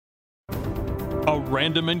A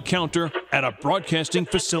random encounter at a broadcasting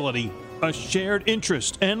facility. A shared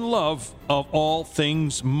interest and love of all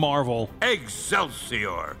things Marvel.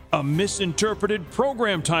 Excelsior! A misinterpreted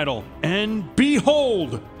program title. And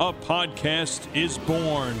behold, a podcast is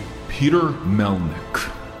born. Peter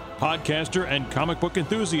Melnick. Podcaster and comic book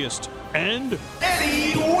enthusiast. And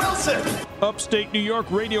Eddie Wilson! Upstate New York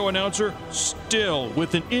radio announcer, still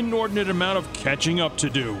with an inordinate amount of catching up to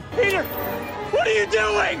do. Peter, what are you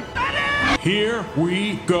doing? Eddie! Here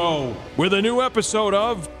we go with a new episode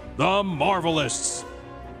of The Marvelists.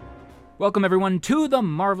 Welcome, everyone, to The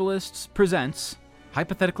Marvelists presents,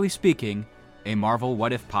 Hypothetically Speaking, a Marvel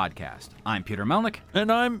What If podcast. I'm Peter Melnick.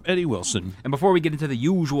 And I'm Eddie Wilson. And before we get into the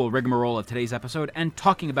usual rigmarole of today's episode and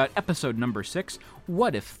talking about episode number 6,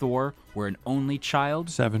 What If Thor Were an Only Child?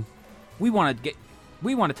 7. We want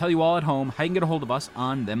to tell you all at home how you can get a hold of us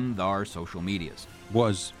on them thar social medias.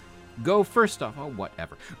 Go first off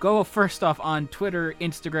on Twitter,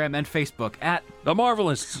 Instagram, and Facebook at The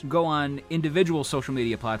Marvelists. Go on individual social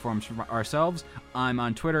media platforms for ourselves. I'm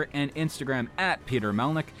on Twitter and Instagram at Peter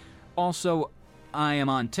Melnick. Also, I am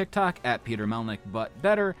on TikTok at Peter Melnick, but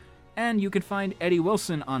better. And you can find Eddie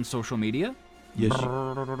Wilson on social media. Yes. That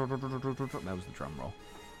was the drum roll.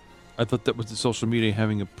 I thought that was the social media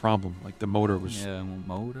having a problem, like the motor was. Yeah,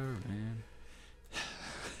 motor, man.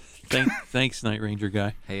 Thanks, Night Ranger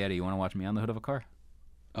guy. Hey, Eddie, you want to watch me on the hood of a car?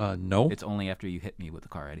 No. It's only after you hit me with the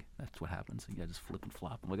car, Eddie. That's what happens. You just flip and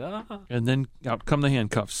flop. I'm like, ah. And then out come the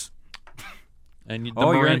handcuffs. And the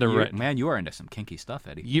Miranda Miranda right. Man, you are into some kinky stuff,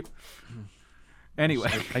 Eddie. Yep. Anyway.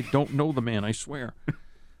 I don't know the man, I swear.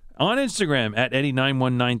 On Instagram at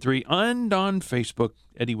Eddie9193 and on Facebook,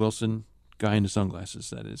 Eddie Wilson, guy in the sunglasses,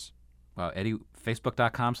 that is. Wow,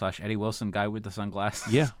 Facebook.com/Eddie Wilson, guy with the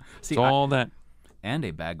sunglasses. Yeah, See, it's all that. And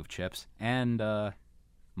a bag of chips, and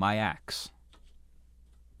my axe.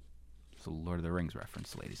 It's a Lord of the Rings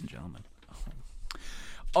reference, ladies and gentlemen.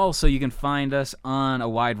 Also, you can find us on a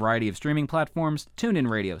wide variety of streaming platforms: TuneIn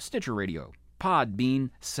Radio, Stitcher Radio,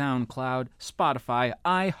 Podbean, SoundCloud, Spotify,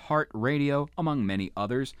 iHeartRadio, among many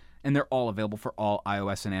others, and they're all available for all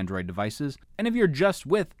iOS and Android devices. And if you're just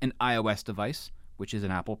with an iOS device, which is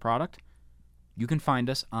an Apple product, you can find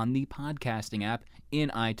us on the podcasting app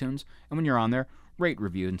in iTunes, and when you're on there, rate,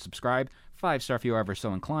 review, and subscribe. 5-star if you're ever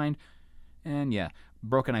so inclined. And yeah,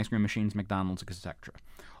 broken ice cream machines, McDonald's, etc.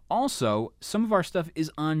 Also, some of our stuff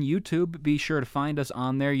is on YouTube. Be sure to find us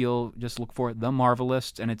on there. You'll just look for The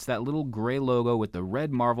Marvelists, and it's that little gray logo with the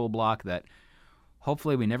red Marvel block that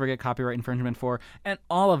hopefully we never get copyright infringement for, and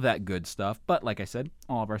all of that good stuff. But like I said,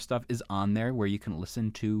 all of our stuff is on there where you can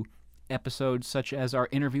listen to episodes such as our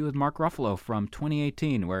interview with Mark Ruffalo from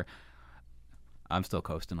 2018, where I'm still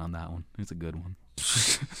coasting on that one. It's a good one.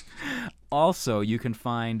 Also, you can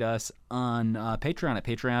find us on Patreon at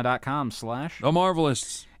patreon.com/ The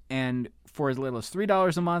Marvelists. And for as little as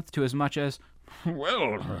 $3 a month to as much as,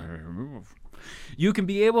 well, you can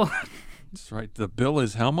be able... That's right. The bill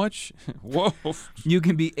is how much? Whoa. You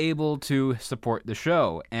can be able to support the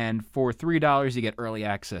show. And for $3, you get early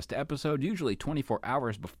access to episodes, usually 24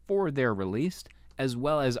 hours before they're released, as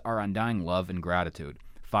well as our undying love and gratitude.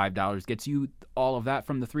 $5 gets you all of that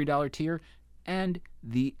from the $3 tier, and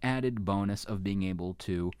the added bonus of being able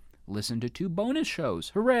to listen to 2 bonus shows.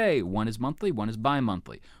 Hooray! One is monthly, one is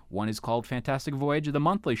bi-monthly. One is called Fantastic Voyage, the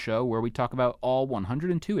monthly show, where we talk about all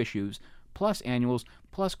 102 issues, plus annuals,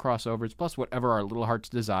 plus crossovers, plus whatever our little hearts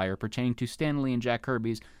desire pertaining to Stan Lee and Jack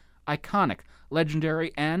Kirby's iconic,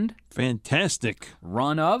 legendary, and fantastic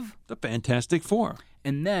run of the Fantastic Four.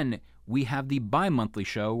 And then we have the bi-monthly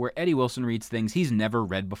show where Eddie Wilson reads things he's never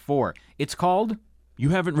read before. It's called... You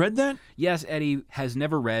haven't read that? Yes, Eddie has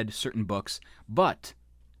never read certain books, but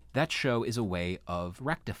that show is a way of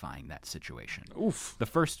rectifying that situation. Oof. That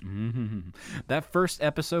first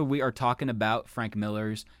episode, we are talking about Frank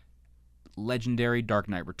Miller's legendary Dark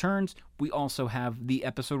Knight Returns. We also have the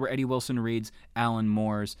episode where Eddie Wilson reads Alan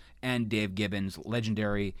Moore's and Dave Gibbons'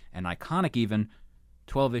 legendary and iconic even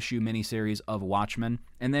 12-issue miniseries of Watchmen.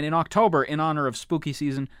 And then in October, in honor of spooky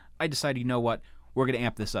season, I decided, you know what, we're going to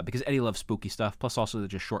amp this up because Eddie loves spooky stuff, plus also they're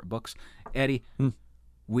just short books. Eddie,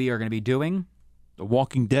 we are going to be doing The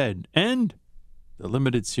Walking Dead and the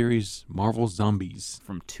limited series Marvel Zombies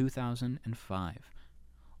from 2005.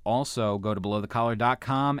 Also, go to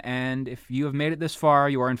belowthecollar.com, and if you have made it this far,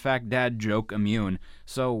 you are in fact dad joke immune.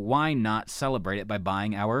 So why not celebrate it by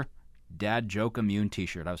buying our Dad Joke Immune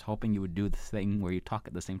t-shirt? I was hoping you would do the thing where you talk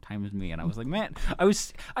at the same time as me, and I was like, man,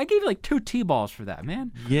 I gave you like 2 T-balls for that,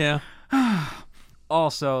 man. Yeah.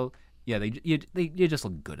 Also, yeah, you just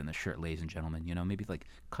look good in the shirt, ladies and gentlemen. You know, maybe like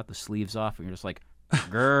cut the sleeves off, and you're just like,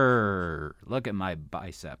 grrr, look at my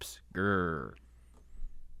biceps, grrr.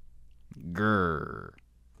 Grr.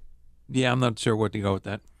 Yeah, I'm not sure what to go with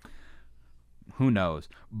that. Who knows?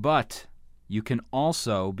 But you can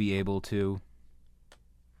also be able to...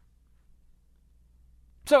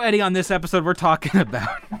 So, Eddie, on this episode, we're talking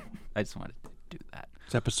about... I just wanted to do that.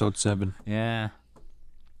 It's episode 7. Yeah.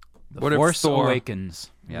 The What if Force Thor-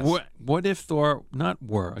 Awakens. Yes. What if Thor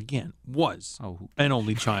was an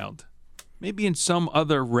only child? Maybe in some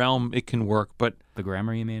other realm it can work, but The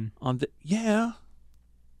grammar, you mean?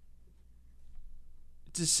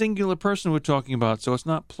 it's a singular person we're talking about, so it's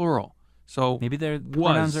not plural. So Maybe their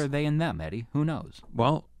pronouns are they and them, Eddie. Who knows?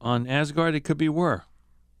 Well, on Asgard it could be were.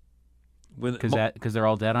 Because they're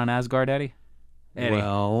all dead on Asgard, Eddie? Eddie,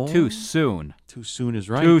 well, too soon. Too soon is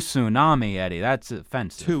right. Too tsunami, Eddie. That's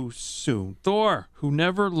offensive. Too soon. Thor, who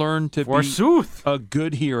never learned to Forsooth. be a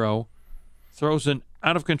good hero, throws an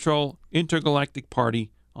out-of-control intergalactic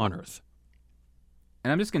party on Earth.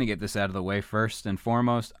 And I'm just going to get this out of the way first and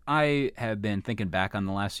foremost. I have been thinking back on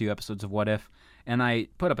the last few episodes of What If, and I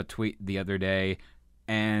put up a tweet the other day,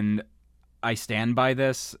 and I stand by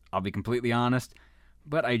this. I'll be completely honest.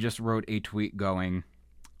 But I just wrote a tweet going...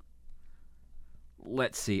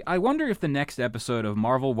 Let's see. I wonder if the next episode of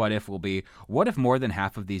Marvel What If will be, what if more than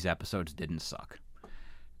half of these episodes didn't suck?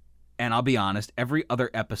 And I'll be honest, every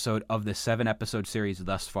other episode of the 7-episode series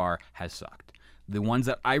thus far has sucked. The ones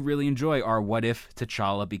that I really enjoy are What If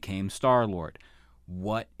T'Challa became Star-Lord?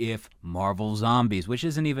 What if Marvel Zombies, which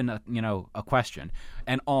isn't even a question.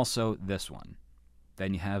 And also this one.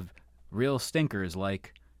 Then you have real stinkers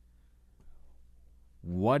like,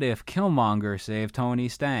 what if Killmonger saved Tony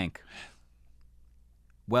Stank?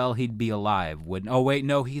 Well, he'd be alive, wouldn't... Oh, wait,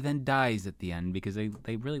 no, he then dies at the end because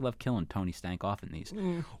they really love killing Tony Stank off in these.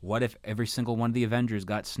 What if every single one of the Avengers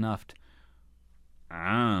got snuffed? I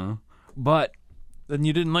don't know. But... Then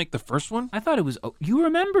you didn't like the first one? I thought it was... You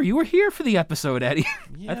remember, you were here for the episode, Eddie.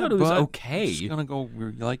 Yeah, I thought it was okay. Just gonna go...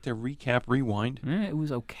 You like to recap, rewind. Yeah, it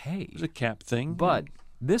was okay. It was a cap thing. But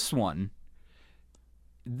this one...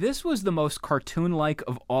 This was the most cartoon-like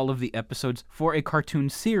of all of the episodes for a cartoon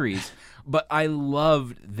series, but I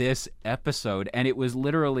loved this episode, and it was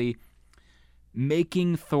literally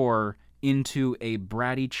making Thor into a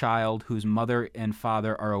bratty child whose mother and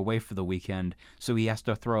father are away for the weekend, so he has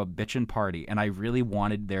to throw a bitchin' party, and I really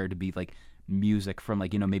wanted there to be, like, music from,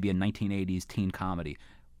 like, maybe a 1980s teen comedy.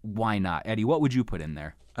 Why not? Eddie, what would you put in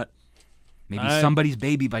there? Maybe Somebody's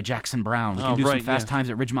Baby by Jackson Brown. We can do some Fast Times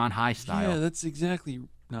at Ridgemont High style. Yeah, that's exactly...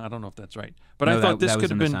 No, I don't know if that's right. But No, I thought this that could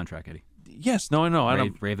have been... the soundtrack, Eddie. Yes, no, I know. I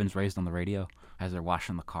don't... Ravens raised on the radio as they're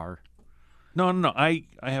washing the car. No. I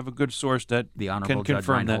have a good source that The Honorable can Judge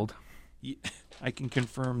confirm Reinhold. that. I can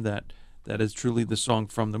confirm that is truly the song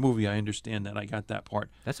from the movie. I understand that. I got that part.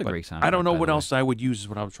 That's a But great soundtrack. I don't know by what the way. else I would use is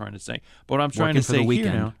what I was trying to say. But what I'm trying Working to for the say here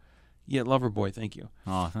weekend. now... Yeah, Loverboy, thank you.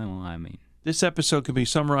 Oh, well, I mean... This episode can be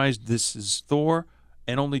summarized. This is Thor,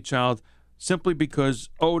 an only child, simply because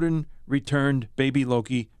Odin returned baby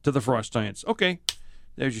Loki to the Frost Giants. Okay,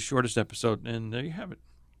 there's your shortest episode, and there you have it.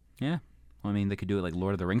 Yeah. Well, I mean, they could do it like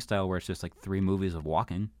Lord of the Rings style, where it's just like 3 movies of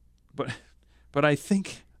walking. But I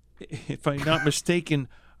think, if I'm not mistaken,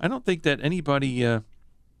 I don't think that anybody in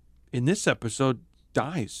this episode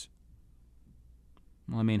dies.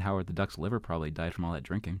 Well, I mean, Howard the Duck's liver probably died from all that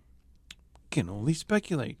drinking. Can only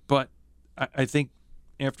speculate. But I think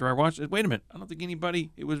after I watched it, wait a minute, I don't think anybody,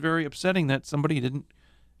 it was very upsetting that somebody didn't,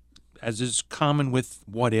 as is common with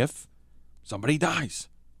What If, somebody dies.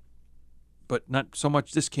 But not so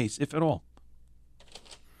much this case, if at all.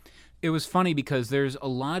 It was funny because there's a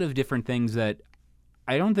lot of different things that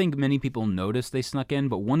I don't think many people noticed they snuck in,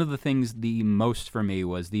 but one of the things the most for me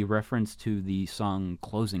was the reference to the song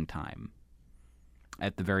Closing Time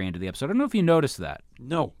at the very end of the episode. I don't know if you noticed that.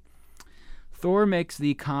 No. Thor makes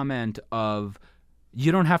the comment of,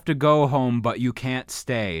 you don't have to go home, but you can't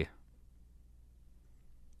stay.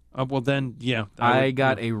 Well, then, yeah. I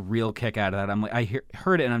got a real kick out of that. I'm like, I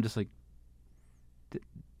heard it, and I'm just like,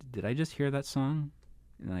 did I just hear that song?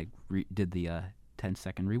 And I did the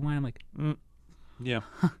 10-second rewind. I'm like, yeah.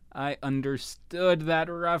 I understood that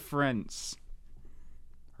reference.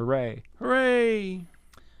 Hooray. Hooray!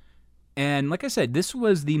 And like I said, this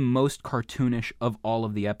was the most cartoonish of all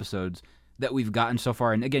of the episodes that we've gotten so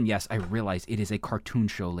far. And again, yes, I realize it is a cartoon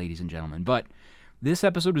show, ladies and gentlemen, but this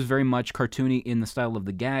episode was very much cartoony in the style of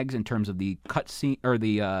the gags, in terms of the cut scene or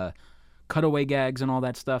the cutaway gags and all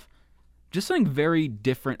that stuff. Just something very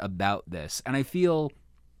different about this. And I feel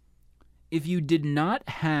if you did not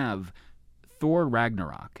have Thor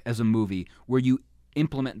Ragnarok as a movie where you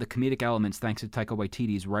implement the comedic elements thanks to Taika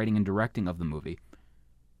Waititi's writing and directing of the movie,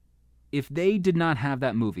 if they did not have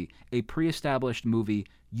that movie, a pre-established movie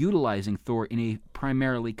utilizing Thor in a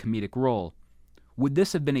primarily comedic role, would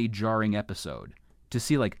this have been a jarring episode to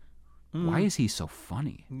see, like, why is he so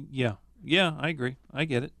funny? Yeah. Yeah, I agree. I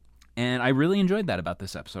get it. And I really enjoyed that about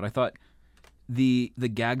this episode. I thought the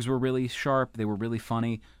gags were really sharp. They were really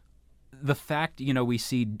funny. The fact, we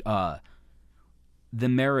see the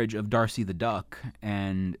marriage of Darcy the Duck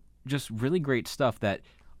and just really great stuff that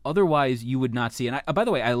otherwise you would not see. And by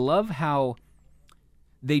the way, I love how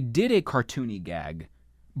they did a cartoony gag,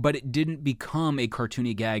 but it didn't become a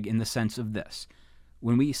cartoony gag in the sense of this.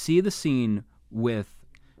 When we see the scene with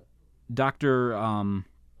Dr.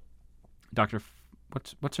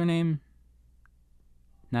 What's her name?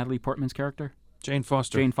 Natalie Portman's character? Jane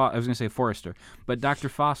Foster. I was going to say Forrester. But Dr.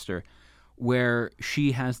 Foster, where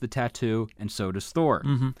she has the tattoo and so does Thor.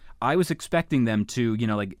 Mm-hmm. I was expecting them to,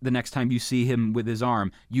 like the next time you see him with his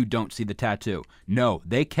arm, you don't see the tattoo. No,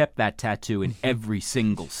 they kept that tattoo in every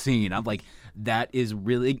single scene. I'm like, that is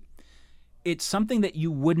really... It's something that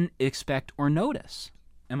you wouldn't expect or notice.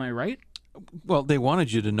 Am I right? Well, they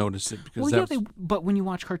wanted you to notice it because but when you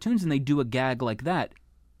watch cartoons and they do a gag like that,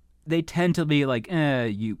 they tend to be like,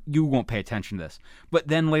 you won't pay attention to this. But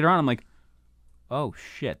then later on, I'm like, oh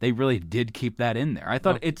shit, they really did keep that in there. I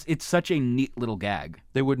thought it's such a neat little gag.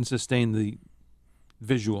 They wouldn't sustain the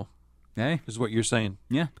visual, is what you're saying.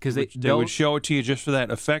 Yeah, because they would show it to you just for that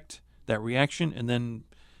effect, that reaction, and then,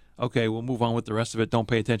 okay, we'll move on with the rest of it. Don't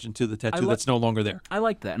pay attention to the tattoo that's no longer there. I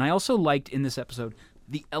liked that. And I also liked in this episode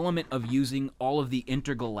the element of using all of the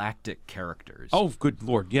intergalactic characters. Oh, good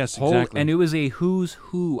Lord. Yes, exactly. And it was a who's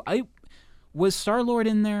who. Was Star-Lord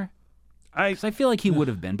in there? Because I feel like he would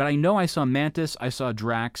have been. But I know I saw Mantis, I saw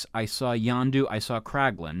Drax, I saw Yondu, I saw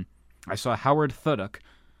Kraglin, I saw Howard Thuduk,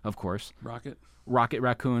 of course. Rocket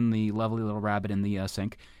Raccoon, the lovely little rabbit in the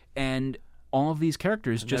sink. And all of these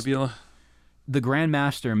characters Nebula. The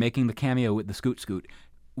Grandmaster making the cameo with the Scoot Scoot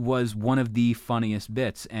was one of the funniest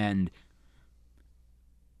bits. And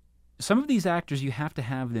some of these actors, you have to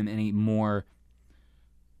have them in a more...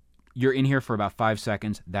 You're in here for about 5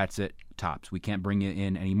 seconds. That's it. Tops. We can't bring you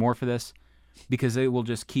in any more for this because they will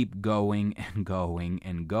just keep going and going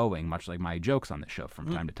and going, much like my jokes on this show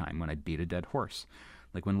from time to time when I beat a dead horse.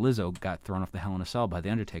 Like when Lizzo got thrown off the Hell in a Cell by The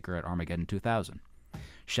Undertaker at Armageddon 2000.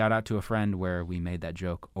 Shout out to a friend where we made that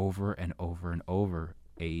joke over and over and over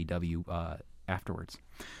AEW afterwards.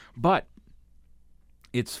 But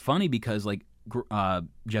it's funny because like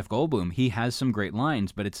Jeff Goldblum, he has some great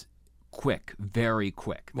lines, but it's quick, very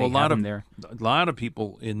quick. Well, a lot of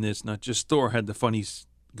people in this, not just Thor, had the funny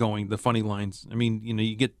lines. I mean,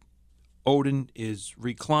 you get Odin is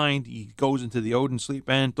reclined. He goes into the Odin sleep,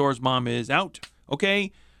 and Thor's mom is out.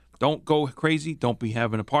 Okay, don't go crazy. Don't be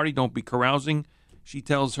having a party. Don't be carousing. She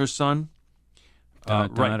tells her son.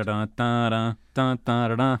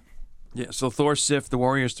 Yeah, so Thor, Sif, the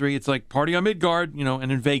Warriors 3, it's like party on Midgard,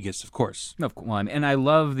 and in Vegas, of course. And I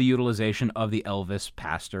love the utilization of the Elvis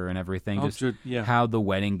pastor and everything. How the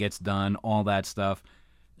wedding gets done, all that stuff.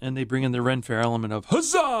 And they bring in the Ren Fair element of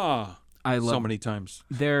huzzah! So many times.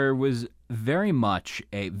 There was very much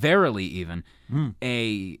verily even,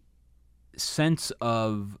 a sense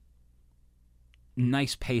of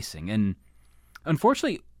nice pacing. And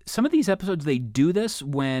unfortunately, some of these episodes, they do this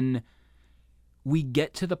when we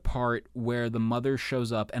get to the part where the mother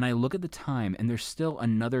shows up, and I look at the time, and there's still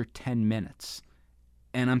another 10 minutes.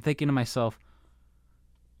 And I'm thinking to myself,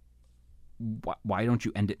 why don't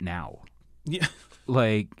you end it now? Yeah.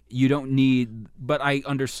 Like, you don't need... But I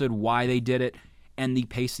understood why they did it, and the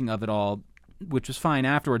pacing of it all, which was fine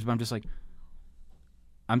afterwards, but I'm just like,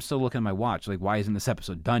 I'm still looking at my watch. Like, why isn't this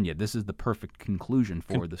episode done yet? This is the perfect conclusion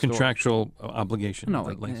for the story. Contractual obligation.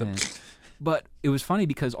 No, but it was funny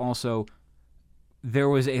because also... There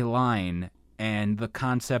was a line and the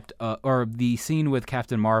concept, or the scene with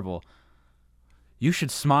Captain Marvel, you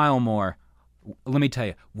should smile more. Let me tell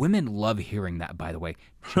you, women love hearing that, by the way.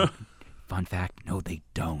 Fun fact, no, they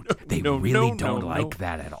don't. They really don't like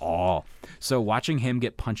that at all. So watching him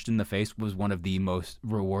get punched in the face was one of the most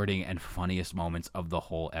rewarding and funniest moments of the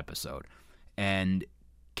whole episode. And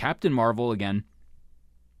Captain Marvel, again,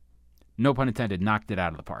 no pun intended, knocked it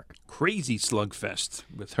out of the park. Crazy slugfest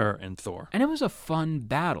with her and Thor. And it was a fun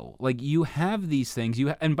battle. Like, you have these things.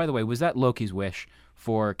 And by the way, was that Loki's wish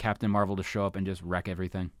for Captain Marvel to show up and just wreck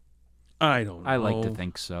everything? I don't know. I like to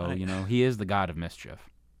think so. He is the god of mischief.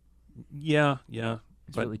 Yeah. He's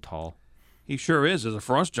really tall. He sure is, as a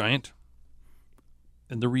frost giant.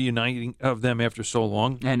 And the reuniting of them after so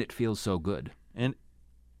long. And it feels so good. And,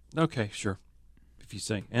 okay, sure. You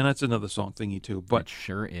say, and that's another song thingy too. But it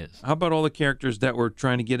sure is. How about all the characters that were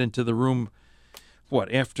trying to get into the room?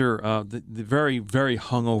 After the very, very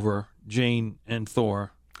hungover Jane and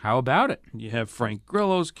Thor How about it? You have Frank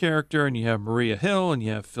Grillo's character, and you have Maria Hill, and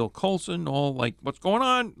you have Phil Coulson, all like, what's going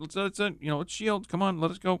on? Let's let's Shield. Come on, let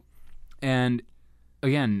us go. And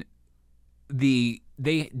again, they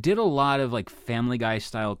did a lot of like Family Guy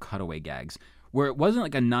style cutaway gags where it wasn't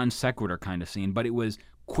like a non sequitur kind of scene, but it was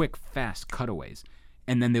quick, fast cutaways.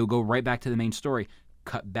 And then they'll go right back to the main story,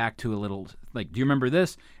 cut back to a little, like, do you remember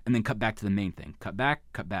this? And then cut back to the main thing. Cut back,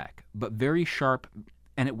 but very sharp,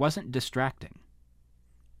 and it wasn't distracting,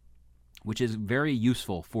 which is very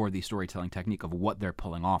useful for the storytelling technique of what they're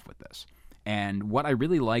pulling off with this. And what I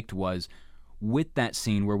really liked was with that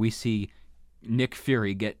scene where we see Nick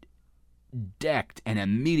Fury get decked and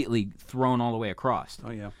immediately thrown all the way across.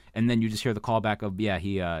 Oh, yeah. And then you just hear the callback of,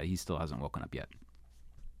 he still hasn't woken up yet.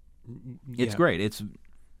 It's Yeah. great. It's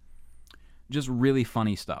just really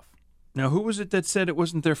funny stuff. Now, who was it that said it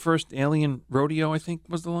wasn't their first alien rodeo, I think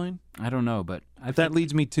was the line? I don't know, but That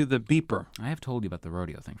leads me to the beeper. I have told you about the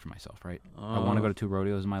rodeo thing for myself, right? I want to go to 2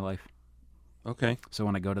 rodeos in my life. Okay. So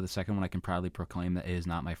when I go to the second one, I can proudly proclaim that it is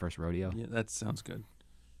not my first rodeo. Yeah, that sounds good.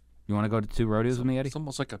 You want to go to 2 rodeos with me, Eddie? It's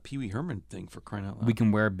almost like a Pee Wee Herman thing, for crying out loud. We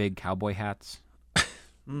can wear big cowboy hats.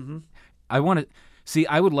 Mm-hmm. I want to see.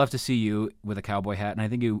 I would love to see you with a cowboy hat, and I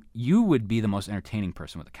think you would be the most entertaining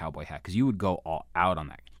person with a cowboy hat because you would go all out on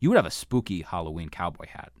that. You would have a spooky Halloween cowboy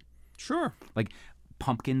hat, Sure. like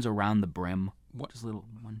pumpkins around the brim. What? Just little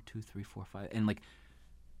 1, 2, 3, 4, 5, and like.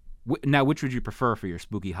 Now, which would you prefer for your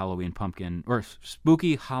spooky Halloween pumpkin or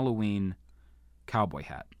spooky Halloween cowboy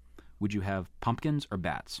hat? Would you have pumpkins or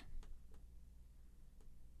bats?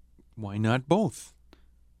 Why not both?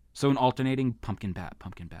 So an alternating pumpkin bat.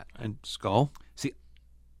 And skull? See,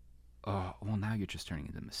 well, now you're just turning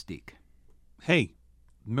into Mystique. Hey,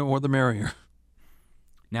 more the merrier.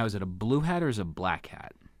 Now, is it a blue hat or is it a black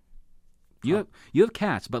hat? You have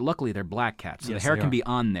cats, but luckily they're black cats, so Yes, the hair they can are. be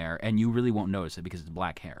on there, and you really won't notice it because it's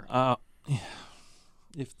black hair.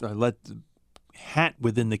 If I let the hat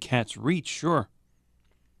within the cat's reach, sure.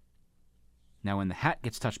 Now, when the hat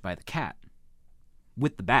gets touched by the cat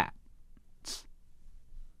with the bat,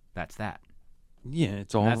 that's that. Yeah,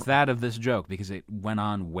 it's all That's that of this joke because it went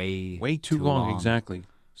on way too long. Exactly.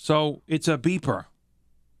 So it's a beeper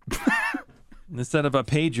instead of a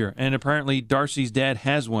pager, and apparently Darcy's dad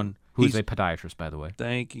has one. Who's a podiatrist, by the way.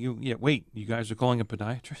 Thank you. Yeah, wait, you guys are calling a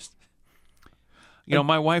podiatrist? You know,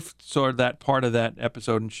 my wife saw that part of that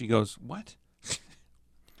episode, and she goes, "What?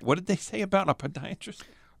 What did they say about a podiatrist?"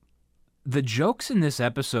 The jokes in this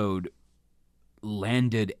episode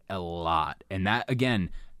landed a lot, and that, again,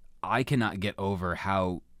 I cannot get over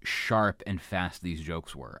how sharp and fast these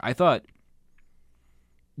jokes were. I thought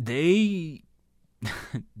they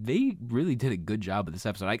really did a good job of this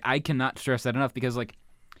episode. I cannot stress that enough because, like,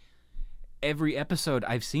 every episode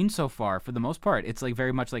I've seen so far, for the most part, it's like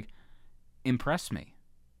very much like, impress me.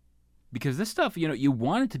 Because this stuff, you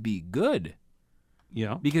want it to be good.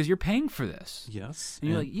 Yeah. Because you're paying for this. Yes. And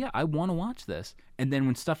you're like, yeah, I want to watch this. And then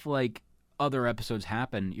when stuff like other episodes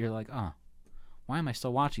happen, you're like, oh, why am I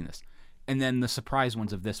still watching this? And then the surprise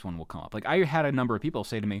ones of this one will come up. Like, I had a number of people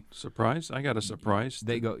say to me, surprise? I got a surprise.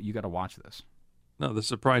 they go, you got to watch this. No, the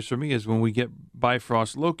surprise for me is when we get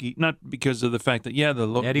Bifrost Loki, not because of the fact that,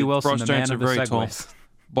 Eddie the Wilson, frost the giants man are of the very tall, segues.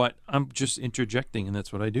 but I'm just interjecting, and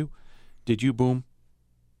that's what I do. Did you boom?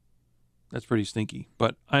 That's pretty stinky,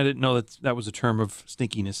 but I didn't know that was a term of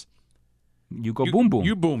stinkiness. You go boom boom.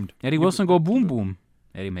 You boomed. Eddie Wilson go boom boom.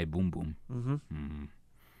 Eddie made boom boom. Mm-hmm.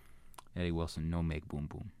 Eddie Wilson no make boom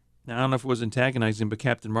boom. Now, I don't know if it was antagonizing, but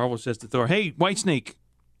Captain Marvel says to Thor, "Hey, Whitesnake."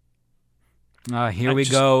 Here we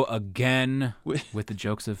go again with the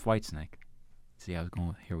jokes of Whitesnake. See, I was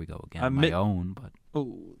going, here we go again on my own, but...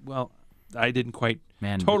 Oh, well, I didn't quite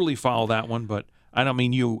Man, totally follow that one, but I don't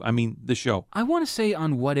mean you. I mean the show. I want to say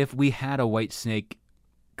on What If we had a Whitesnake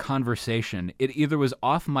conversation. It either was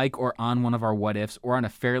off mic or on one of our What Ifs or on a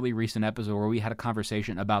fairly recent episode where we had a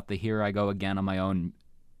conversation about the Here I Go Again on My Own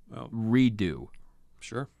redo.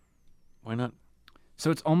 Sure. Why not?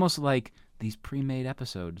 So it's almost like these pre-made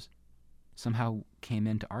episodes somehow came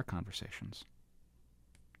into our conversations.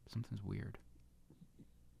 Something's weird.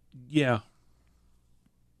 Yeah.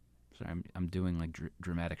 Sorry, I'm doing like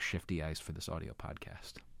dramatic shifty eyes for this audio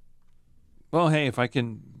podcast. Well, hey, if I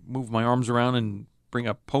can move my arms around and bring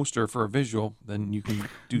a poster for a visual, then you can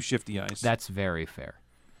do shifty eyes. That's very fair.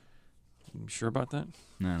 You sure about that?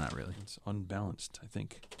 No, not really. It's unbalanced, I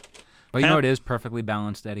think. But you know what is perfectly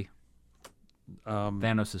balanced, Eddie?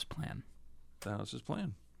 Thanos' plan. Thanos'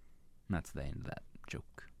 plan. And that's the end of that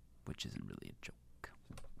joke, which isn't really a joke.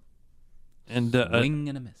 And Swing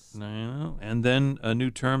and a miss. No, and then a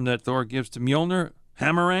new term that Thor gives to Mjolnir,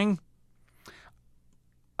 hammerang.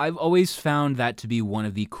 I've always found that to be one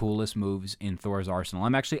of the coolest moves in Thor's arsenal.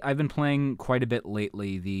 I've been playing quite a bit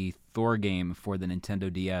lately the Thor game for the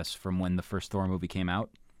Nintendo DS from when the first Thor movie came out.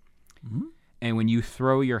 Mm-hmm. And when you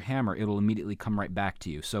throw your hammer, it'll immediately come right back to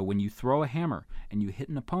you. So when you throw a hammer and you hit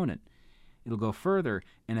an opponent, it'll go further.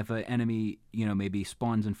 And if an enemy, maybe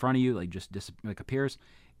spawns in front of you, like just appears,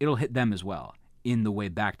 it'll hit them as well in the way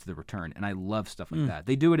back to the return. And I love stuff like that.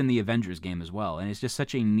 They do it in the Avengers game as well. And it's just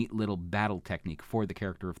such a neat little battle technique for the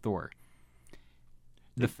character of Thor.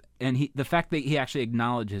 The fact that he actually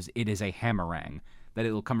acknowledges it is a hammerang, that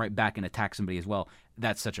it'll come right back and attack somebody as well,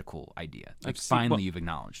 that's such a cool idea. Like, finally you've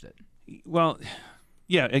acknowledged it. Well,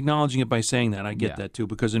 yeah, acknowledging it by saying that, I get that too,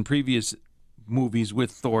 because in previous movies with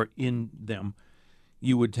Thor in them,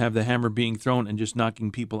 you would have the hammer being thrown and just knocking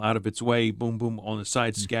people out of its way, boom, boom, on the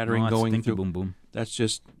side, scattering, going through. Boom, boom. That's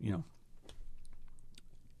just,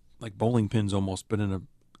 like bowling pins almost, but in a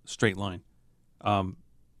straight line. And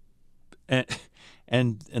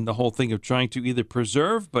the whole thing of trying to either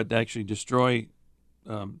preserve but actually destroy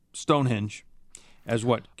Stonehenge as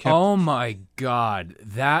what kept... Oh my God.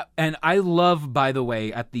 And I love, by the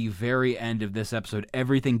way, at the very end of this episode,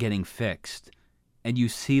 everything getting fixed. And you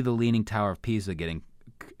see the Leaning Tower of Pisa getting...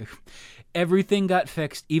 Everything got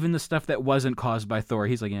fixed, even the stuff that wasn't caused by Thor.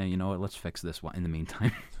 He's like, yeah, you know what, let's fix this one in the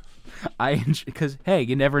meantime. Because, hey,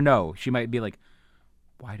 you never know. She might be like,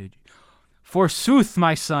 why did you... Forsooth,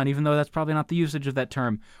 my son, even though that's probably not the usage of that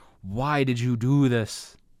term. Why did you do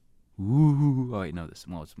this? Ooh. Oh, wait, no, this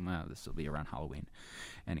will be around Halloween.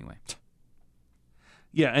 Anyway.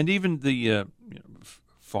 Yeah, and even the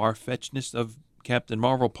far-fetchedness of Captain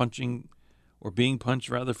Marvel punching, or being punched,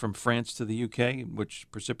 rather, from France to the UK, which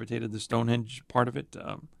precipitated the Stonehenge part of it.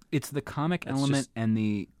 It's the comic element and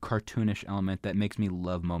the cartoonish element that makes me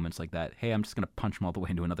love moments like that. Hey, I'm just going to punch them all the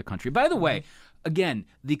way into another country. By the way, again,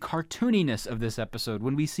 the cartooniness of this episode,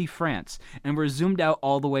 when we see France, and we're zoomed out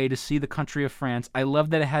all the way to see the country of France, I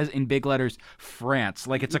love that it has in big letters, France,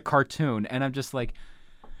 like it's a cartoon. And I'm just like...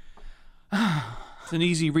 It's an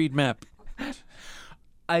easy read map.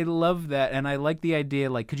 I love that, and I like the idea,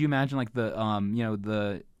 like, could you imagine, like,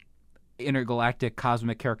 the intergalactic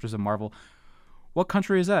cosmic characters of Marvel... What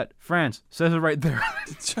country is that? France. Says it right there.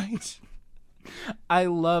 That's right. I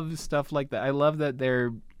love stuff like that. I love that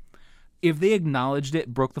they're... If they acknowledged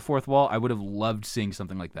it, broke the fourth wall, I would have loved seeing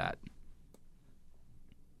something like that.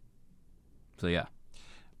 So, yeah.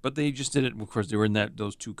 But they just did it. Of course, they were in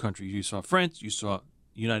those two countries. You saw France. You saw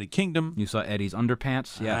United Kingdom. You saw Eddie's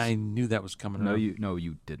underpants. Yes. I knew that was coming. No,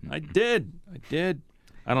 you didn't. I did.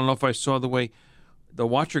 I don't know if I saw the way the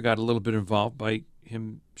Watcher got a little bit involved by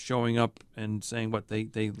him showing up and saying what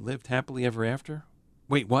they lived happily ever after.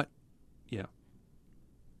 Wait, what? Yeah.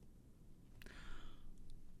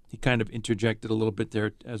 He kind of interjected a little bit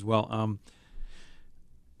there as well.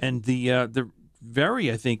 And the very,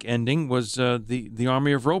 I think, ending was the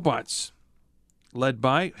army of robots, led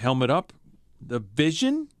by, helmet up, the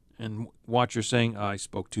Vision, and Watcher saying, I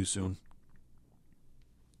spoke too soon.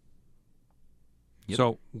 Yep.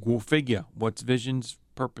 So we'll figure what's Vision's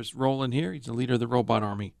purpose role in here. He's the leader of the robot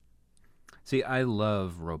army. See, I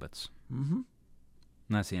love robots. Mm-hmm. And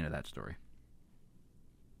that's the end of that story.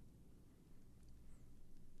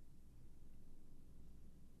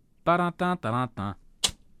 Ba-da-da-da-da-da.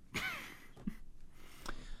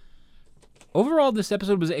 Overall, this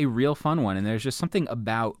episode was a real fun one, and there's just something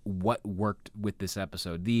about what worked with this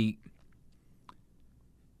episode. It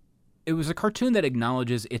was a cartoon that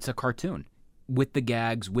acknowledges it's a cartoon, with the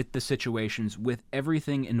gags, with the situations, with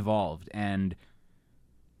everything involved, and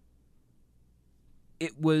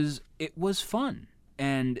it was fun.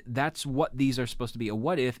 And that's what these are supposed to be. A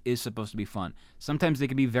what if is supposed to be fun. Sometimes they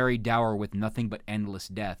can be very dour with nothing but endless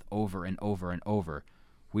death over and over and over.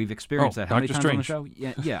 We've experienced that. How many times on the show?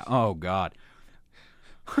 Yeah. Oh, God.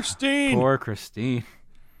 Christine! Poor Christine.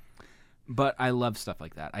 But I love stuff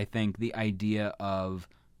like that. I think the idea of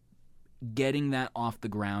getting that off the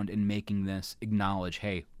ground and making this acknowledge,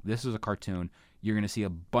 hey, this is a cartoon. You're going to see a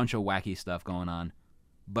bunch of wacky stuff going on.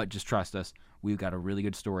 But just trust us. We've got a really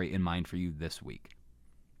good story in mind for you this week.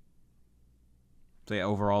 So yeah,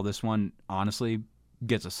 overall, this one, honestly,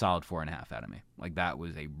 gets a solid 4.5 out of me. Like, that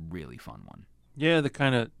was a really fun one. Yeah, the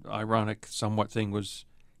kind of ironic, somewhat thing was,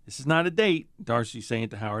 this is not a date. Darcy saying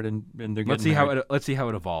it to Howard, and they're getting married. Let's see how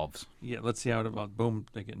it evolves. Yeah, let's see how it evolves. Boom,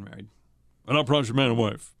 they're getting married. And I'll promise you, man and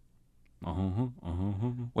wife.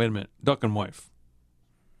 Wait a minute, duck and wife.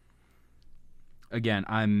 Again,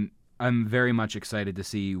 I'm very much excited to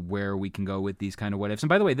see where we can go with these kind of what ifs. And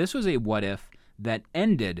by the way, this was a what if that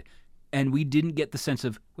ended, and we didn't get the sense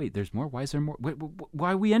of, wait, there's more? Why is there more?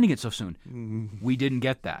 Why are we ending it so soon? We didn't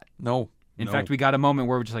get that. No. In No. fact, we got a moment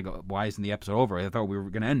where we're just like, oh, why isn't the episode over? I thought we were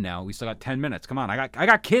going to end now. We still got 10 minutes. Come on, I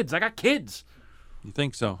got kids. I got kids. You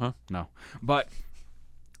think so, huh? No. But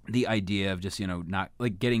the idea of just, not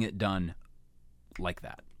like getting it done like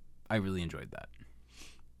that. I really enjoyed that.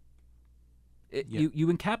 Yeah. You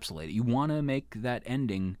encapsulate it. You want to make that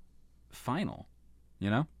ending final,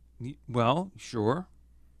 Well, sure.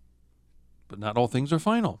 But not all things are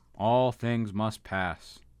final. All things must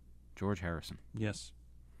pass. George Harrison. Yes.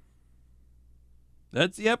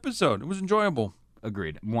 That's the episode. It was enjoyable.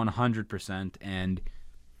 Agreed. 100%. And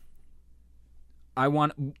I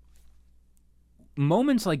want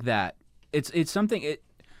moments like that. It's something.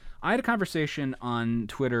 I had a conversation on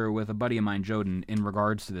Twitter with a buddy of mine, Joden, in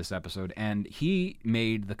regards to this episode, and he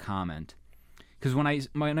made the comment because when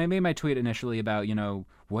I made my tweet initially about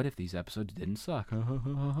what if these episodes didn't suck,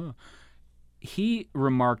 he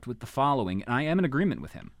remarked with the following, and I am in agreement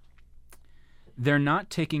with him. They're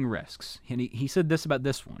not taking risks. And he said this about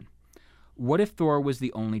this one. What if Thor was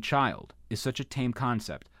the only child? Is such a tame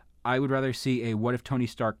concept. I would rather see a what if Tony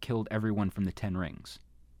Stark killed everyone from the 10 rings.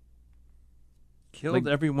 Killed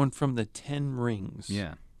everyone from the 10 rings.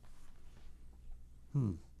 Yeah.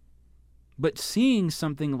 But seeing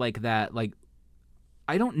something like that,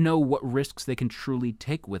 I don't know what risks they can truly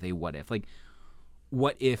take with a what if.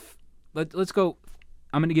 What if... Let's go...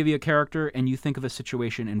 I'm going to give you a character, and you think of a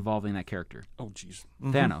situation involving that character. Oh, jeez.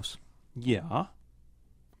 Thanos. Yeah.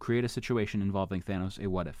 Create a situation involving Thanos, a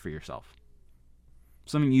what if for yourself.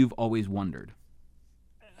 Something you've always wondered.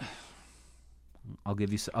 I'll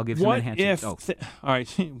give you some enhancements. All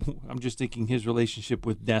right, I'm just thinking his relationship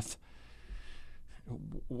with death.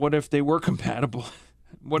 What if they were compatible?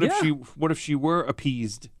 What if she were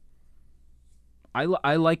appeased? I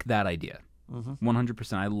like that idea.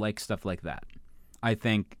 100%. I like stuff like that. I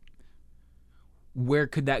think, where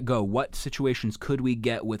could that go? What situations could we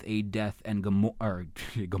get with a death and Gamora?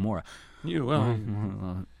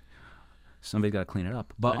 Somebody's got to clean it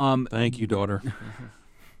up. But thank you, daughter.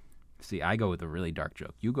 See, I go with a really dark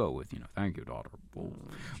joke. You go with, thank you, daughter.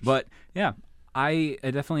 But yeah, I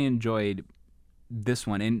definitely enjoyed this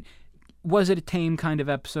one. And was it a tame kind of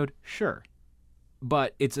episode? Sure.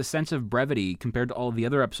 But it's a sense of brevity compared to all of the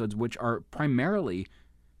other episodes, which are primarily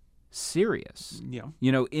serious. Yeah.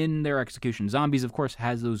 In their execution. Zombies, of course,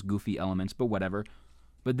 has those goofy elements, but whatever.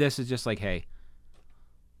 But this is just like, hey,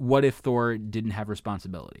 what if Thor didn't have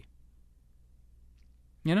responsibility?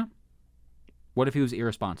 What if he was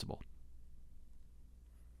irresponsible?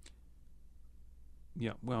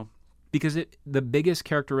 Yeah, well. Because the biggest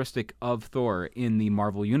characteristic of Thor in the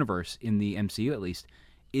Marvel Universe, in the MCU at least,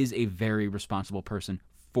 is a very responsible person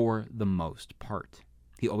for the most part.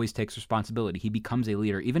 He always takes responsibility. He becomes a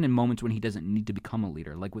leader, even in moments when he doesn't need to become a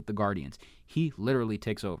leader, like with the Guardians. He literally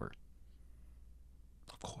takes over.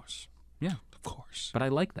 Of course. Yeah. Of course. But I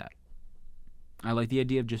like that. I like the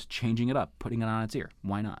idea of just changing it up, putting it on its ear.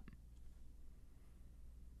 Why not?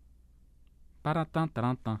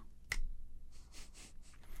 Ba-da-da-da-da-da.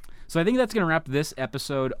 So I think that's going to wrap this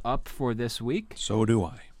episode up for this week. So do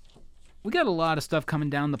I. We got a lot of stuff coming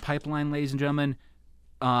down the pipeline, ladies and gentlemen.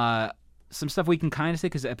 Some stuff we can kind of say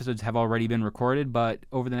because the episodes have already been recorded, but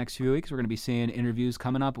over the next few weeks, we're going to be seeing interviews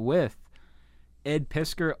coming up with Ed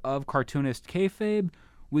Piskor of Cartoonist Kayfabe.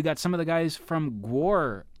 We got some of the guys from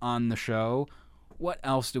Gwar on the show. What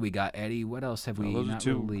else do we got, Eddie? What else have we those not are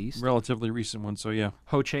two released? Relatively recent ones, so yeah.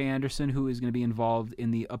 Ho-Che Anderson, who is going to be involved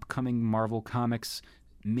in the upcoming Marvel Comics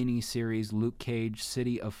mini-series Luke Cage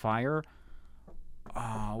City of Fire.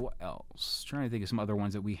 What else? Trying to think of some other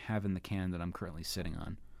ones that we have in the can that I'm currently sitting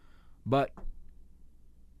on. But,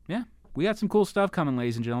 yeah, we got some cool stuff coming,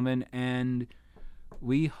 ladies and gentlemen, and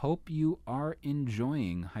we hope you are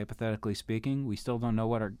enjoying, hypothetically speaking. We still don't know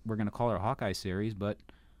what we're going to call our Hawkeye series, but...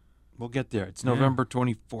 We'll get there. It's November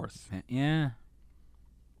 24th. Yeah.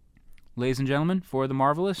 Ladies and gentlemen, for the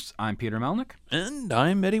Marvelists, I'm Peter Melnick. And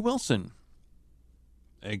I'm Eddie Wilson.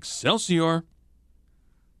 Excelsior.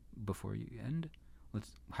 Before you end,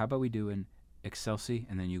 how about we do an Excelsi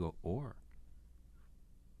and then you go or?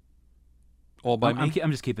 All by me? I'm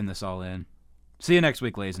just keeping this all in. See you next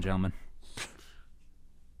week, ladies and gentlemen.